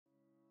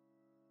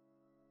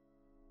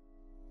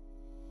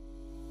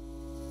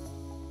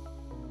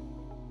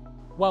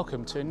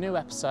Welcome to a new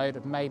episode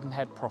of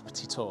Maidenhead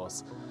Property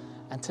Tours.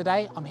 And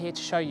today I'm here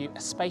to show you a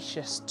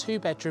spacious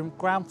 2-bedroom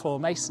ground floor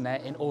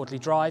maisonette in Audley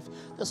Drive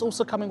that's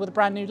also coming with a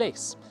brand new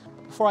lease.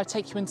 But before I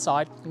take you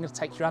inside, I'm going to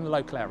take you around the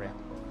local area.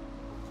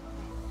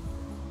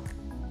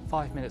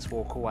 5 minutes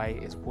walk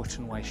away is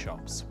Wootton Way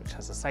Shops, which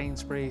has a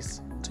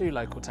Sainsbury's, 2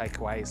 local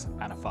takeaways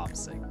and a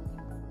pharmacy.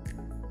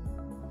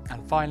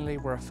 And finally,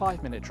 we're a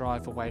 5-minute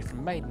drive away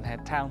from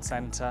Maidenhead town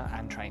centre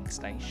and train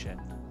station.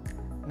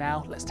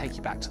 Now let's take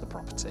you back to the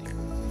property.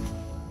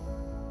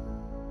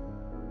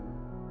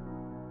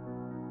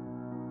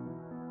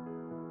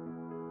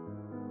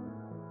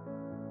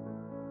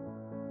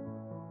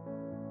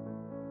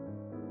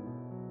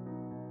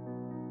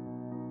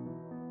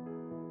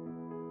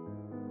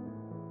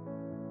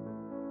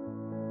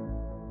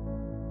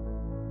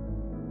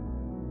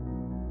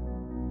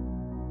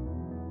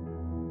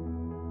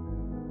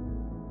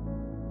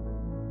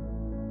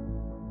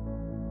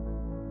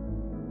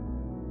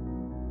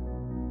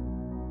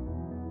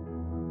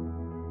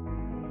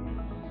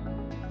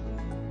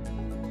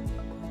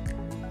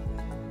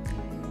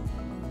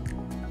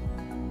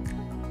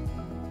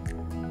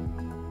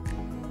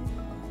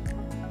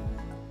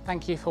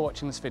 Thank you for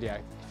watching this video.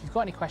 If you've got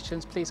any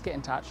questions, please get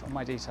in touch on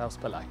my details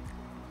below.